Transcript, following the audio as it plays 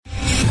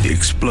The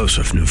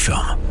explosive new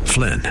film,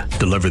 Flynn,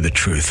 deliver the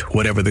truth,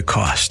 whatever the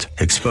cost,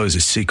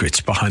 exposes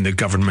secrets behind the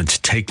government's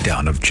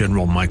takedown of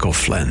General Michael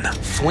Flynn.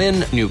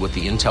 Flynn knew what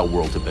the intel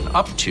world had been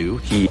up to.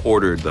 He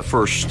ordered the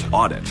first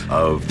audit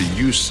of the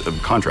use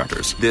of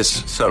contractors.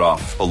 This set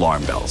off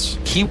alarm bells.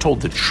 He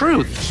told the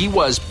truth. He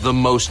was the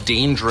most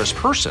dangerous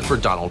person for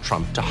Donald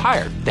Trump to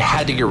hire. They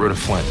had to get rid of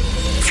Flynn.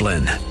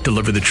 Flynn,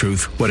 deliver the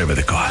truth, whatever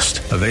the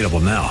cost. Available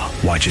now.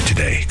 Watch it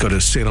today. Go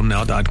to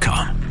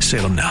salemnow.com.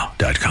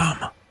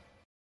 salemnow.com.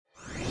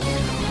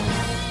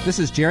 This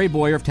is Jerry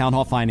Bowyer of Town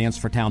Hall Finance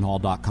for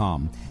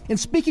townhall.com. In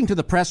speaking to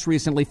the press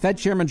recently, Fed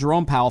Chairman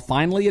Jerome Powell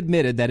finally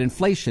admitted that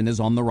inflation is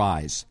on the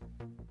rise.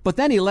 But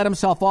then he let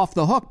himself off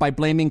the hook by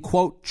blaming,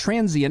 quote,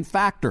 transient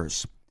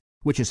factors,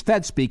 which is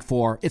Fed speak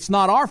for, it's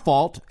not our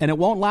fault and it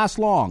won't last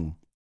long.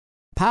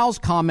 Powell's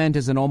comment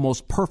is an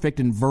almost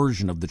perfect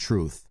inversion of the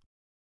truth.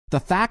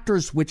 The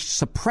factors which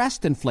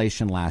suppressed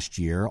inflation last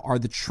year are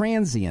the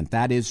transient,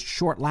 that is,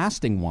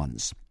 short-lasting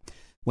ones.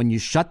 When you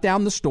shut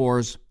down the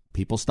stores,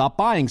 people stop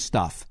buying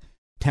stuff,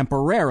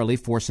 temporarily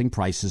forcing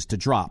prices to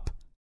drop.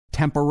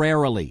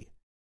 Temporarily.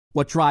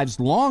 What drives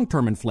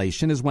long-term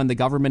inflation is when the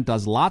government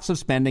does lots of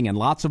spending and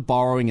lots of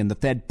borrowing and the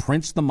Fed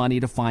prints the money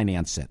to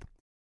finance it.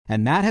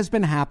 And that has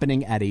been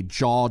happening at a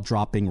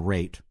jaw-dropping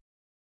rate.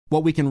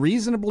 What we can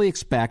reasonably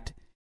expect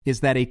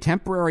is that a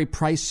temporary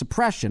price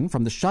suppression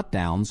from the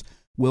shutdowns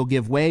will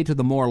give way to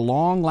the more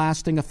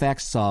long-lasting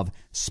effects of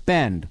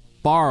spend,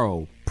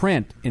 borrow,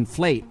 print,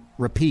 inflate,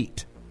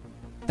 repeat.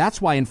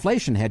 That's why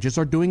inflation hedges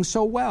are doing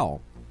so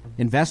well.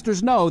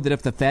 Investors know that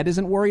if the Fed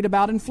isn't worried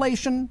about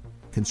inflation,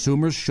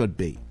 consumers should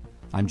be.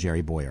 I'm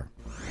Jerry Bowyer.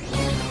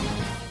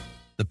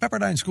 The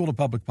Pepperdine School of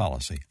Public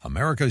Policy,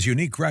 America's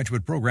unique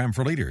graduate program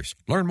for leaders.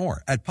 Learn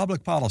more at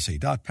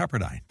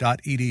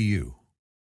publicpolicy.pepperdine.edu.